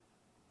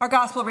Our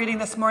gospel reading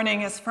this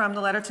morning is from the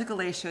letter to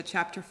Galatia,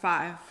 chapter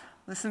 5.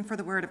 Listen for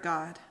the word of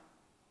God.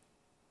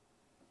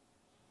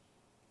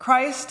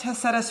 Christ has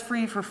set us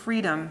free for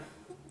freedom.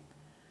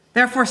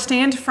 Therefore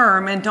stand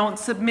firm and don't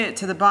submit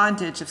to the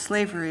bondage of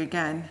slavery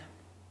again.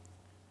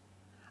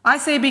 I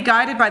say be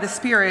guided by the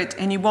Spirit,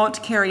 and you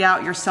won't carry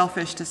out your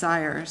selfish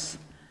desires.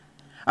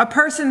 A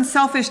person's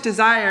selfish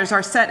desires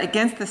are set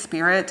against the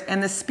Spirit,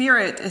 and the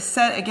Spirit is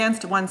set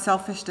against one's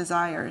selfish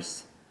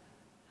desires.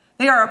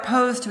 They are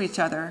opposed to each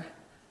other.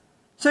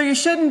 So you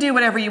shouldn't do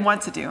whatever you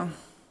want to do.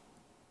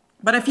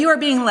 But if you are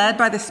being led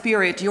by the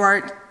Spirit, you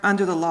aren't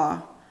under the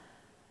law.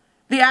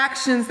 The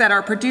actions that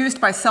are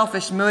produced by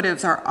selfish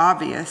motives are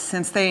obvious,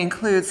 since they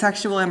include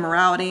sexual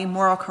immorality,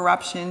 moral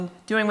corruption,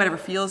 doing whatever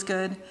feels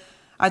good,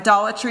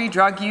 idolatry,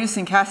 drug use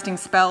and casting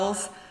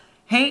spells,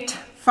 hate,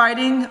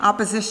 fighting,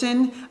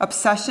 opposition,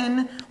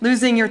 obsession,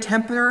 losing your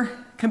temper,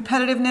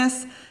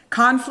 competitiveness,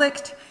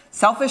 conflict,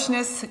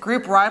 selfishness,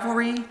 group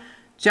rivalry,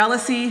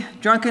 jealousy,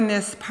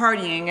 drunkenness,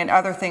 partying, and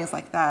other things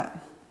like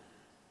that.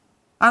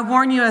 I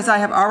warn you, as I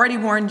have already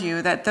warned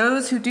you, that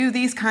those who do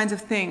these kinds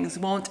of things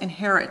won't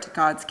inherit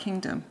God's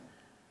kingdom.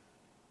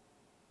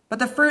 But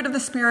the fruit of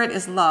the Spirit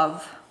is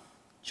love,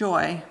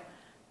 joy,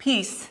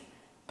 peace,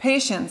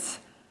 patience,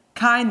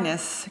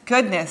 kindness,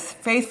 goodness,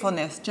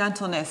 faithfulness,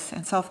 gentleness,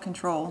 and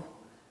self-control.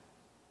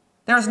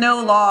 There is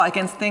no law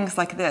against things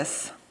like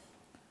this.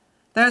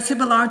 Those who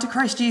belong to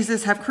Christ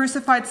Jesus have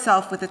crucified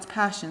self with its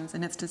passions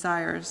and its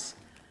desires.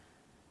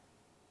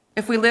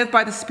 If we live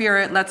by the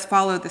Spirit, let's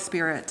follow the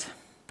Spirit.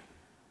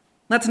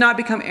 Let's not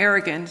become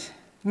arrogant,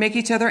 make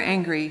each other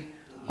angry,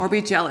 or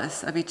be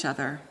jealous of each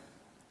other.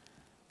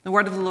 The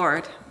word of the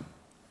Lord.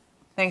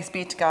 Thanks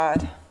be to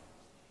God.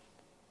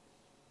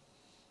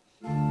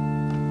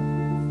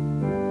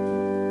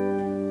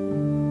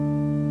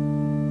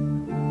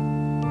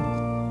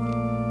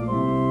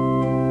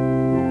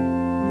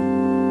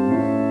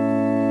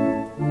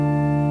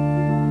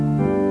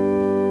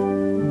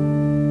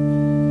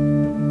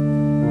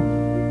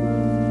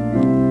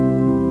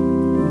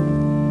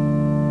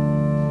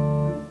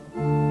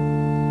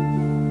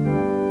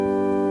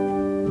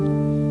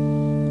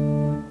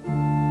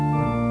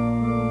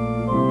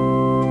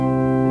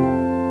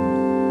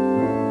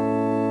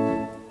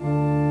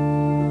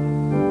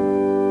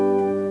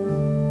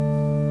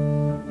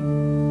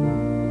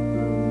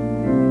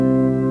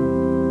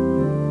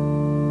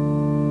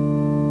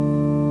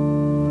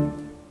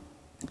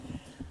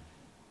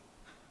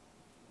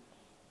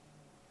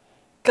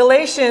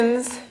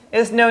 Galatians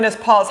is known as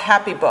Paul's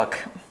happy book.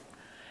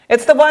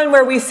 It's the one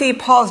where we see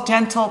Paul's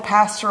gentle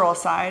pastoral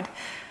side.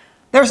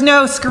 There's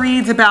no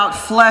screeds about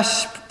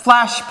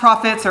flash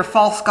prophets or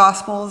false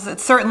gospels.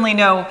 It's certainly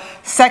no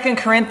 2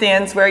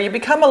 Corinthians where you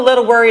become a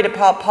little worried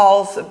about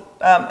Paul's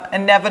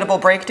inevitable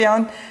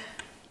breakdown.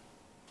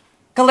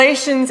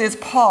 Galatians is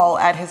Paul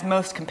at his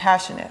most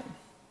compassionate.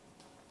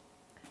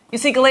 You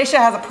see, Galatia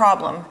has a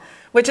problem,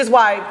 which is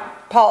why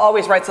Paul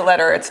always writes a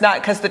letter. It's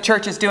not because the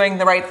church is doing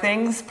the right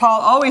things. Paul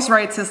always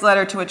writes his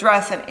letter to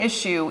address an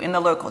issue in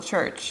the local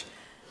church.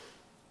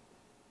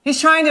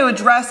 He's trying to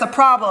address a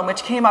problem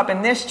which came up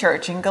in this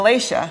church in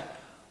Galatia.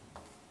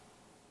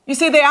 You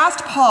see, they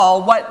asked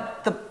Paul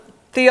what the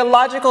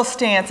theological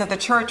stance of the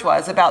church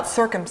was about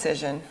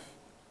circumcision,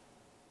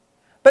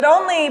 but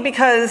only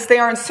because they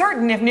aren't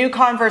certain if new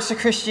converts to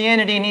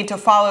Christianity need to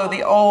follow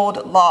the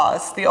old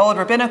laws, the old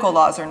rabbinical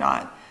laws or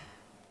not.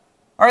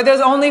 Are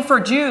those only for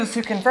Jews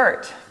who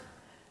convert?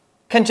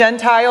 Can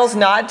Gentiles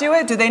not do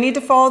it? Do they need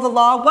to follow the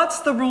law? What's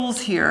the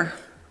rules here?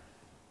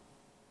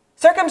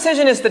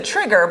 Circumcision is the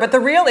trigger, but the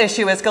real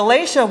issue is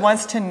Galatia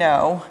wants to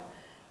know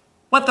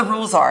what the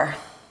rules are.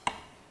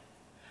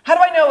 How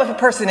do I know if a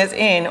person is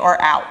in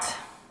or out?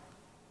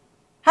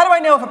 How do I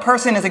know if a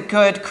person is a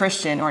good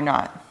Christian or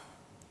not?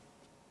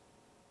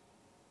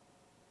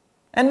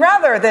 And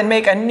rather than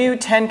make a new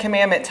 10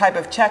 Commandment type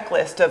of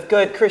checklist of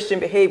good Christian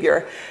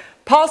behavior,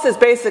 Paul says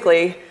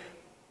basically,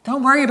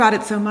 don't worry about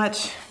it so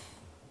much.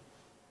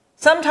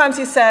 Sometimes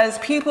he says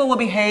people will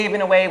behave in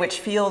a way which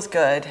feels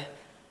good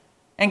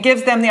and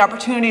gives them the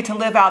opportunity to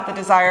live out the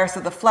desires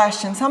of the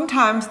flesh, and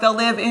sometimes they'll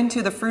live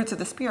into the fruits of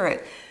the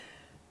Spirit.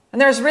 And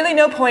there's really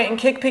no point in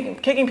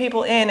kicking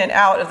people in and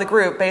out of the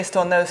group based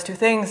on those two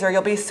things, or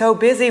you'll be so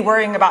busy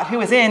worrying about who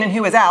is in and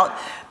who is out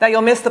that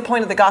you'll miss the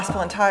point of the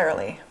gospel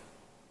entirely.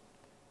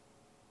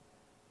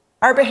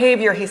 Our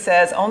behavior, he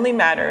says, only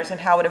matters in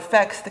how it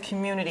affects the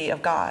community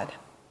of God.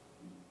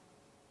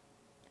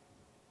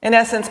 In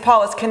essence,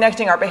 Paul is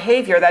connecting our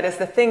behavior, that is,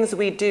 the things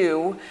we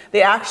do,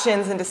 the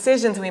actions and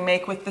decisions we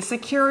make, with the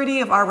security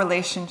of our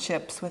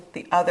relationships with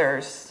the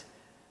others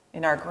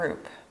in our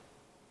group.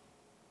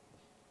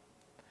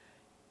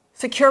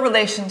 Secure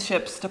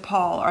relationships to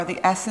Paul are the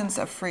essence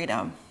of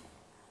freedom.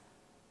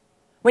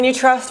 When you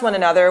trust one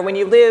another, when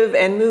you live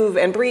and move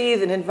and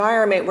breathe in an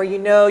environment where you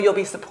know you'll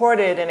be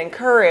supported and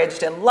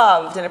encouraged and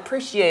loved and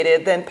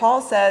appreciated, then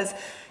Paul says,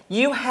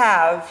 you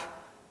have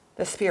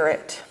the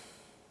Spirit.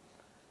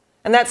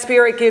 And that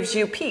Spirit gives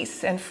you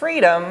peace and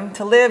freedom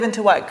to live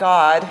into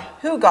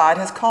who God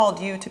has called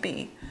you to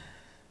be.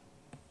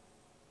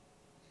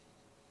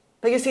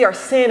 But you see, our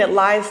sin, it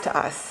lies to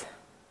us.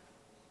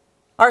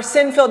 Our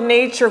sin-filled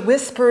nature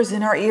whispers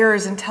in our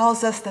ears and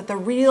tells us that the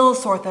real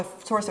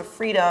source of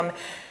freedom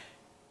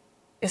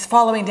is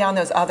following down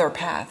those other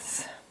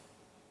paths.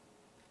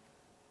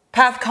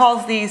 Paul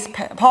calls these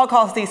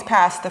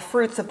paths the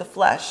fruits of the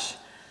flesh.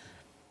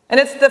 And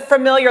it's the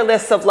familiar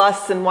lists of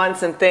lusts and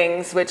wants and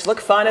things which look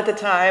fun at the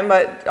time,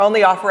 but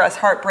only offer us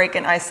heartbreak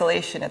and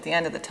isolation at the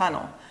end of the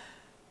tunnel.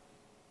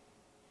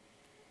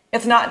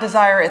 It's not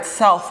desire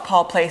itself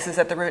Paul places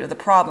at the root of the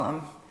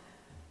problem.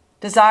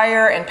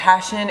 Desire and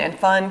passion and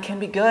fun can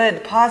be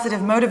good,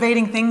 positive,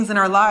 motivating things in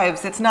our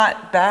lives. It's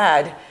not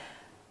bad.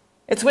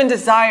 It's when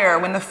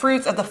the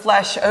fruits of the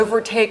flesh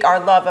overtake our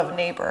love of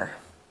neighbor.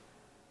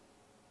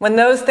 When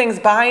those things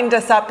bind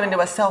us up into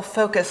a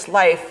self-focused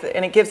life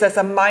and it gives us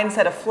a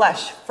mindset of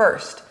flesh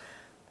first,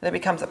 that it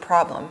becomes a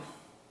problem.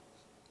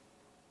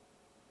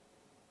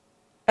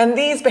 And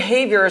these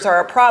behaviors are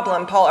a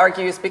problem, Paul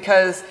argues,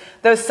 because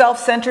those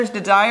self-centered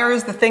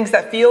desires, the things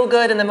that feel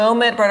good in the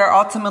moment but are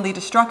ultimately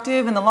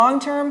destructive in the long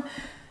term,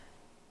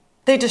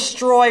 they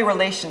destroy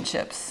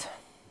relationships.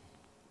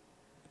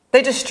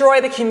 They destroy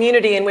the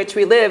community in which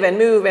we live and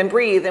move and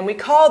breathe, and we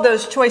call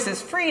those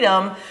choices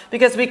freedom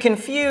because we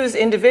confuse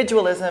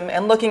individualism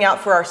and looking out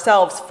for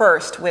ourselves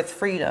first with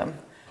freedom.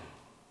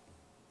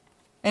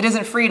 It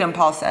isn't freedom,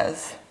 Paul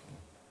says.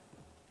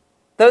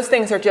 Those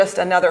things are just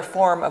another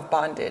form of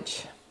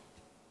bondage.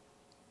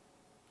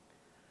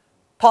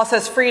 Paul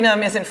says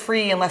freedom isn't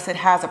free unless it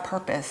has a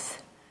purpose.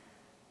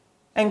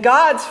 And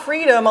God's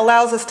freedom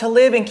allows us to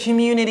live in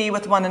community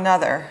with one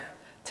another,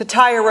 to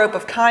tie a rope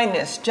of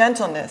kindness,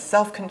 gentleness,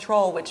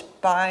 self-control, which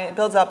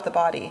builds up the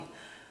body.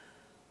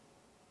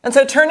 And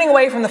so turning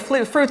away from the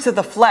fruits of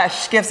the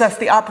flesh gives us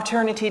the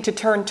opportunity to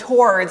turn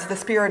towards the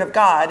Spirit of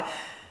God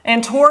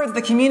and towards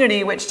the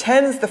community which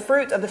tends the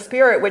fruit of the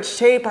Spirit, which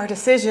shape our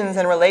decisions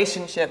and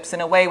relationships in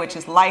a way which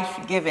is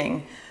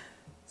life-giving,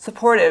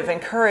 supportive,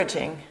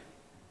 encouraging.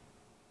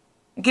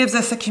 It gives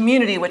us a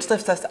community which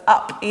lifts us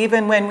up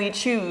even when we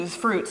choose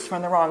fruits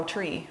from the wrong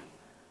tree.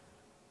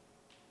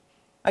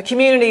 A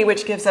community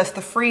which gives us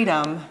the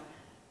freedom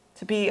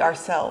to be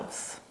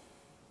ourselves.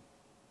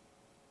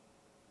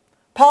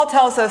 Paul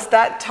tells us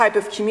that type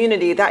of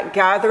community, that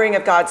gathering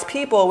of God's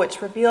people,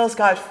 which reveals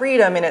God's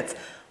freedom in its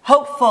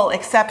hopeful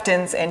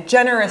acceptance and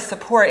generous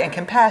support and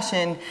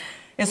compassion,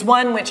 is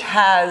one which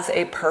has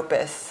a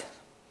purpose.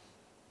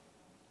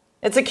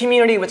 It's a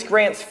community which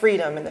grants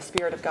freedom in the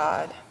Spirit of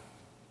God.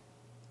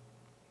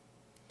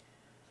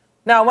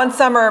 Now, one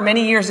summer,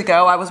 many years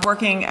ago, I was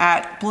working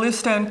at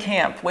Bluestone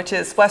Camp, which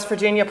is West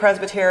Virginia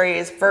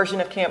Presbytery's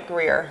version of Camp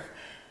Greer.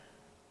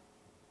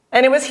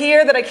 And it was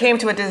here that I came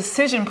to a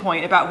decision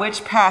point about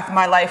which path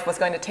my life was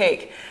going to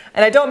take.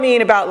 And I don't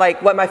mean about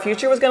what my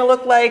future was going to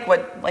look like,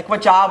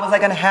 what job was I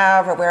going to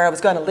have or where I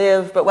was going to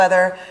live, but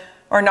whether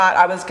or not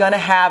I was going to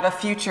have a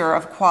future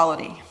of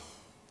quality.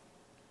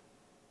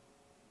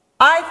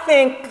 I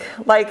think,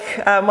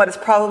 what is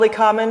probably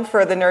common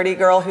for the nerdy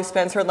girl who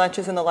spends her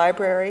lunches in the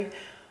library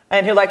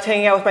and who liked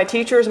hanging out with my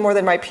teachers more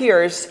than my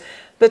peers,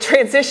 the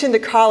transition to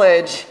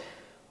college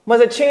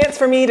was a chance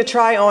for me to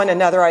try on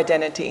another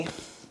identity,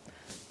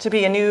 to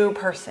be a new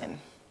person.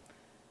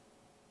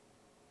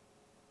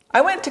 I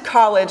went to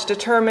college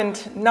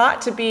determined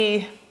not to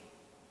be,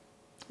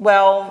 the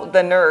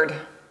nerd,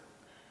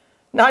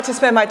 not to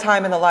spend my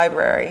time in the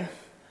library.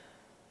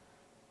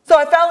 So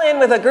I fell in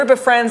with a group of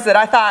friends that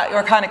I thought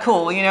were kind of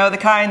cool, the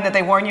kind that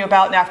they warn you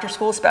about in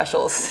after-school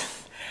specials.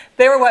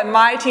 They were what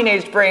my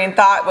teenage brain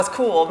thought was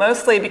cool,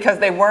 mostly because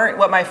they weren't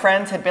what my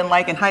friends had been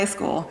like in high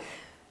school.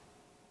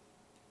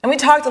 And we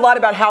talked a lot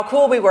about how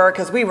cool we were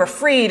because we were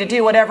free to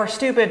do whatever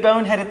stupid,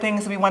 boneheaded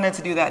things we wanted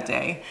to do that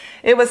day.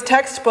 It was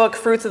textbook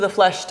fruits of the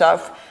flesh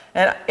stuff,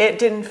 and it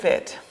didn't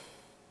fit.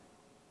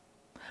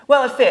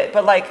 Well, it fit,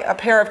 but like a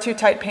pair of too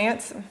tight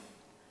pants,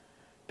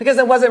 because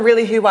it wasn't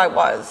really who I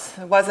was.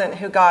 It wasn't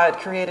who God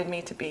created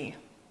me to be.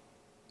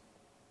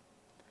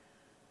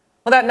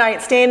 Well, that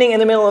night, standing in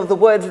the middle of the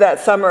woods that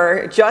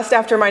summer, just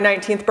after my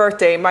 19th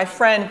birthday, my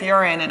friend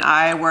Buren and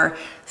I were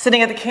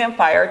sitting at the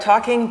campfire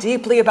talking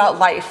deeply about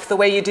life, the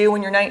way you do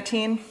when you're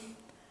 19.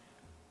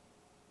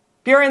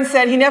 Buren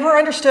said he never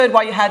understood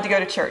why you had to go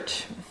to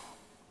church,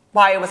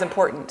 why it was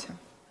important.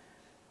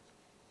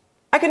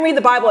 I can read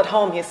the Bible at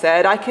home, he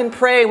said. I can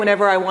pray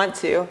whenever I want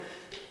to.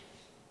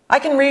 I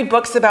can read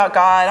books about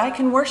God. I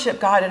can worship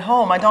God at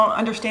home. I don't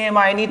understand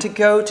why I need to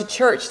go to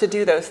church to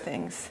do those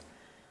things.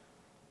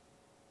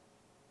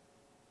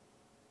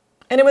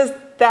 And it was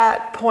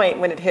that point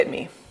when it hit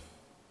me,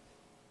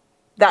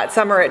 that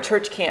summer at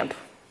church camp.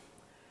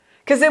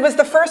 Because it was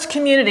the first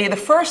community, the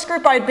first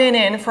group I'd been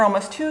in for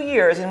almost 2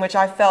 years in which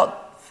I felt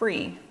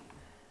free.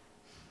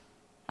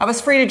 I was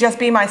free to just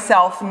be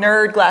myself,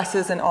 nerd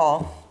glasses and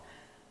all.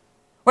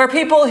 Where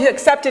people who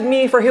accepted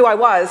me for who I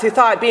was, who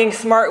thought being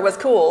smart was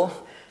cool.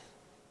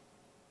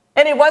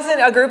 And it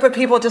wasn't a group of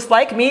people just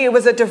like me, it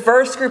was a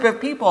diverse group of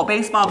people,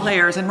 baseball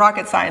players and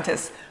rocket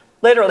scientists.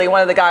 Literally,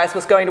 one of the guys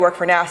was going to work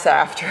for NASA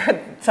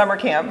after summer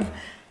camp.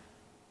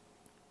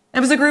 It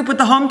was a group with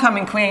the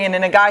homecoming queen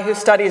and a guy who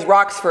studies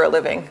rocks for a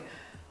living.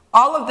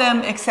 All of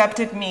them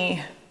accepted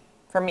me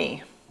for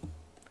me.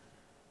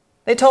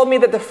 They told me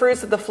that the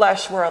fruits of the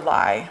flesh were a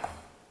lie,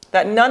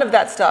 that none of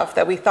that stuff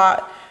that we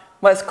thought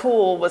was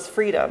cool was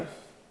freedom.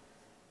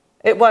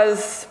 It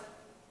was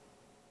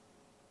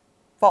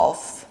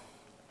false.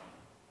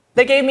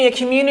 They gave me a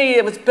community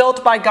that was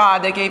built by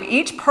God. They gave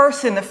each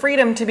person the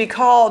freedom to be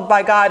called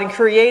by God and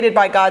created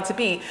by God to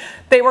be.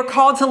 They were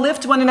called to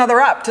lift one another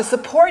up, to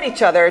support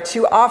each other,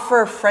 to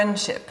offer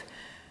friendship,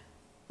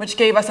 which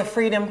gave us a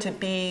freedom to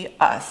be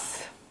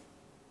us,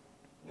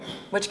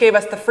 which gave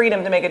us the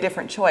freedom to make a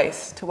different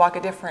choice, to walk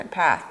a different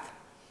path.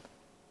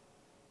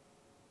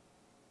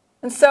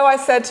 And so I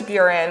said to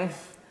Buren,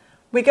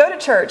 we go to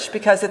church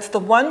because it's the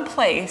one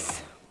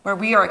place where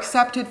we are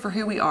accepted for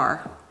who we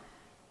are,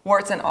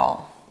 warts and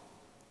all.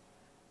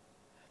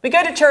 We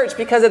go to church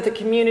because of the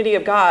community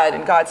of God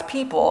and God's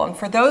people, and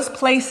for those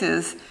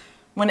places,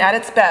 when at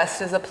its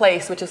best, is a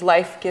place which is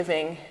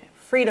life-giving,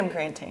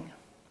 freedom-granting,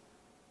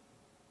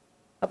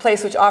 a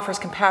place which offers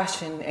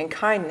compassion and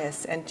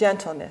kindness and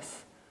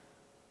gentleness.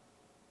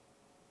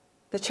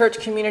 The church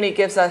community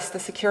gives us the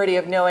security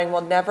of knowing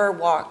we'll never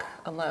walk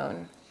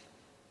alone,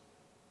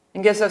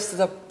 and gives us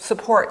the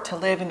support to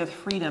live into the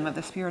freedom of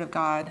the Spirit of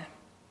God.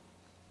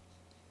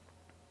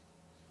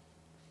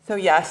 So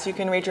yes, you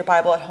can read your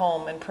Bible at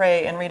home and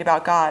pray and read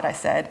about God, I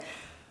said,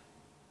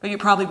 but you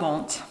probably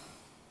won't.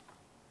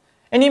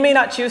 And you may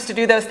not choose to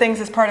do those things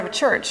as part of a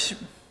church,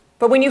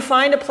 but when you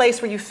find a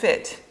place where you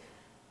fit,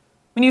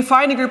 when you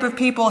find a group of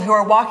people who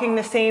are walking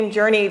the same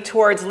journey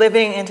towards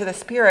living into the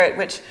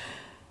Spirit,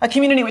 a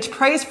community which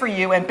prays for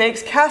you and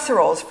bakes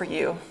casseroles for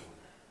you,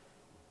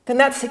 then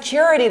that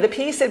security, the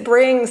peace it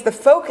brings, the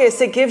focus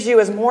it gives you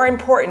is more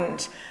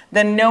important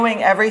than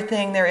knowing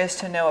everything there is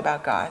to know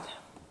about God.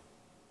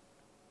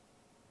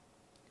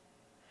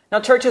 Now,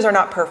 churches are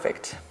not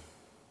perfect.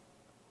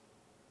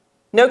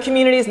 No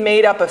community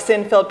made up of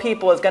sin-filled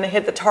people is going to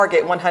hit the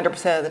target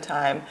 100% of the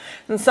time.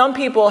 And some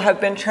people have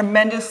been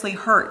tremendously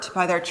hurt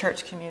by their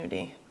church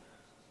community.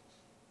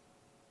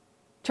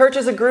 Church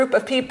is a group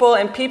of people,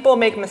 and people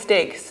make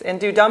mistakes and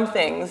do dumb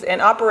things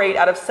and operate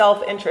out of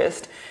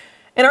self-interest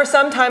and are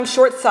sometimes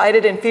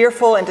short-sighted and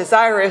fearful and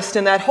desirous,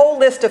 and that whole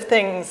list of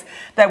things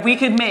that we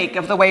could make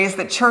of the ways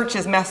that church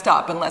is messed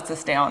up and lets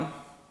us down.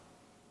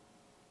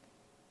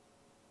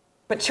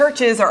 But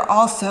churches are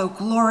also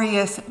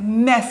glorious,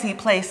 messy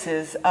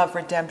places of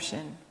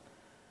redemption.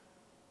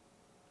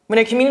 When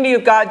a community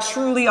of God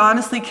truly,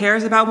 honestly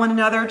cares about one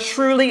another,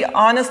 truly,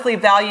 honestly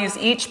values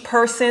each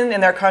person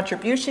and their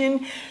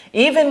contribution,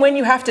 even when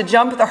you have to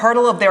jump the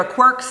hurdle of their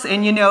quirks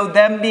and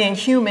them being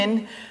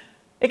human,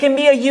 it can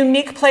be a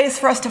unique place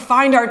for us to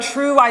find our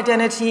true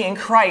identity in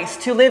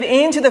Christ, to live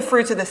into the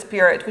fruits of the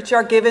Spirit, which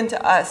are given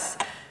to us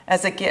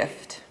as a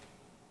gift.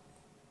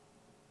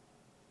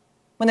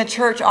 When the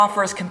church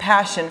offers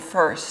compassion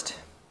first,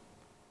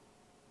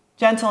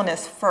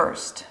 gentleness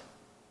first,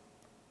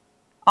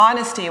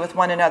 honesty with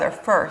one another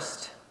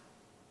first,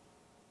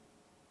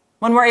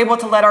 when we're able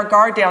to let our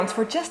guard down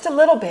for just a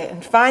little bit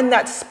and find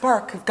that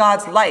spark of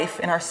God's life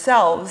in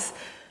ourselves,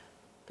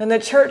 then the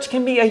church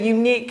can be a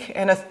unique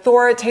and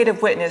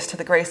authoritative witness to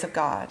the grace of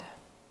God.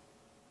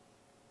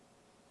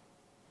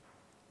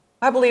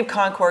 I believe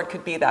Concord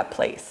could be that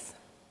place.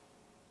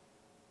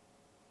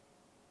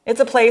 It's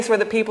a place where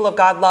the people of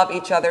God love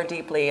each other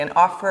deeply and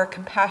offer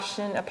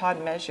compassion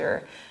upon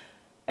measure,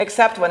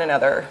 accept one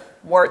another,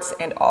 warts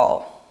and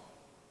all.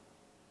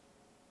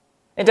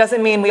 It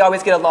doesn't mean we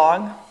always get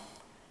along,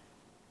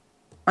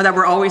 or that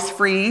we're always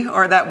free,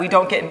 or that we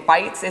don't get in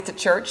fights. It's a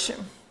church,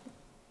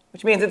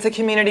 which means it's a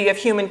community of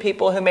human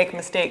people who make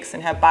mistakes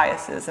and have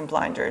biases and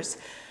blinders.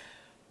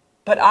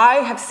 But I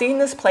have seen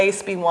this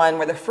place be one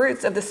where the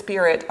fruits of the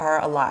Spirit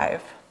are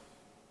alive,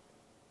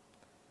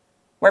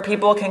 where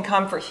people can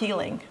come for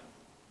healing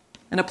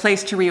and a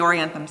place to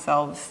reorient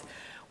themselves,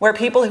 where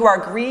people who are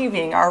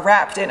grieving are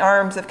wrapped in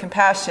arms of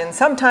compassion,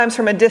 sometimes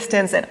from a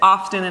distance and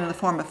often in the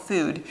form of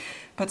food,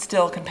 but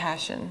still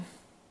compassion.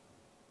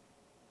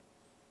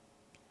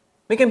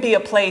 We can be a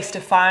place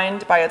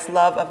defined by its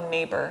love of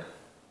neighbor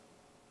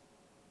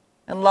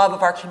and love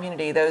of our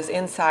community, those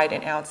inside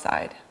and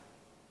outside.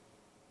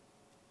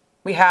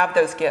 We have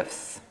those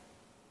gifts.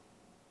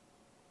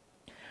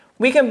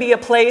 We can be a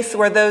place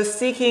where those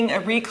seeking a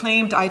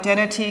reclaimed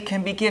identity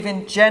can be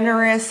given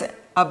generous,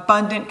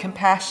 abundant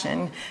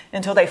compassion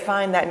until they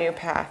find that new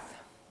path.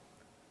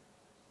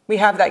 We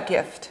have that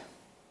gift.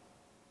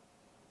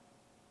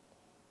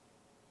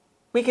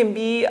 We can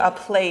be a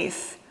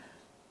place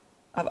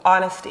of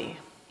honesty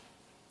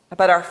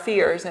about our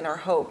fears and our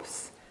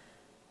hopes.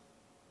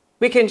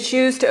 We can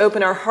choose to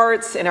open our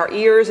hearts and our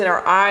ears and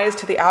our eyes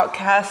to the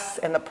outcasts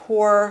and the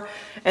poor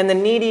and the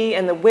needy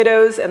and the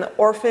widows and the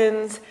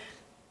orphans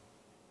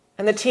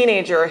and the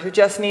teenager who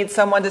just needs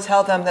someone to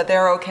tell them that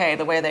they're okay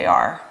the way they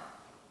are,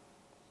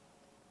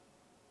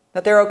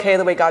 that they're okay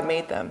the way God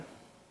made them.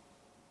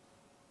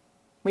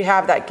 We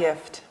have that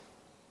gift.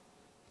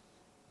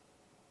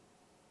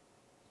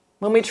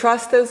 When we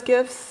trust those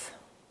gifts,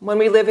 when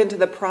we live into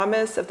the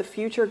promise of the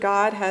future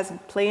God has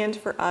planned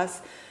for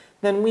us,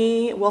 then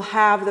we will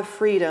have the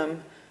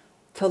freedom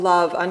to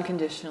love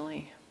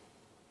unconditionally,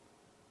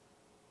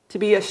 to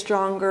be a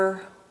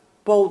stronger,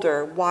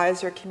 bolder,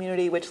 wiser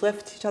community which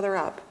lifts each other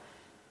up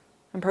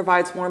and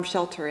provides warm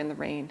shelter in the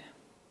rain.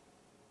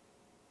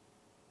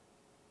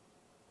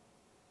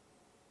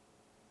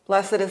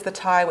 Blessed is the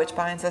tie which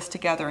binds us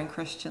together in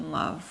Christian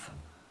love,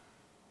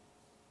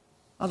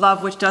 a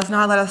love which does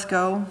not let us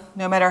go,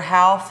 no matter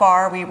how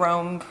far we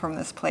roam from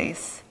this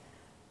place.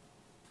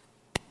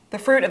 The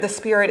fruit of the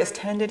Spirit is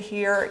tended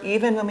here,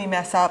 even when we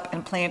mess up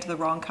and plant the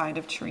wrong kind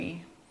of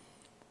tree.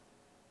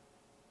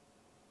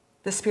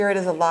 The Spirit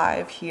is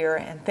alive here,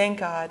 and thank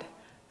God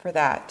for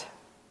that,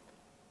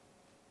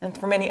 and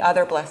for many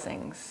other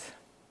blessings.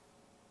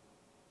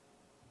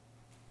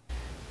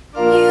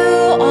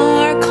 You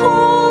are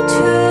called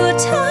to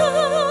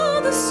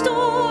tell the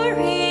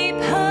story,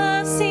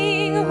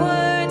 passing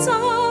words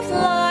of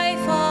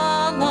life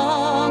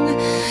along,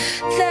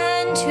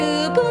 then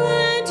to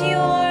blend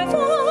your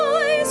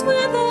voice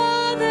with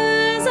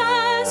others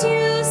as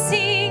you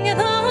sing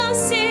the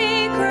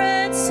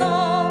sacred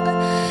song.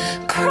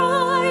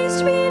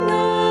 Christ be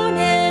known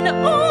in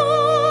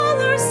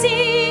all our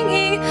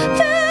singing,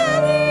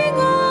 filling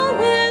all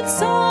with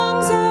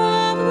songs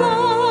of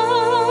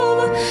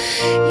love.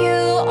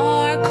 You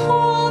are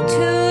called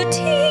to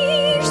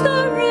teach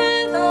the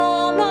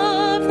rhythm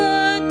of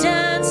the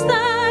dance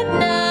that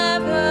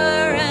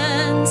never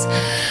ends.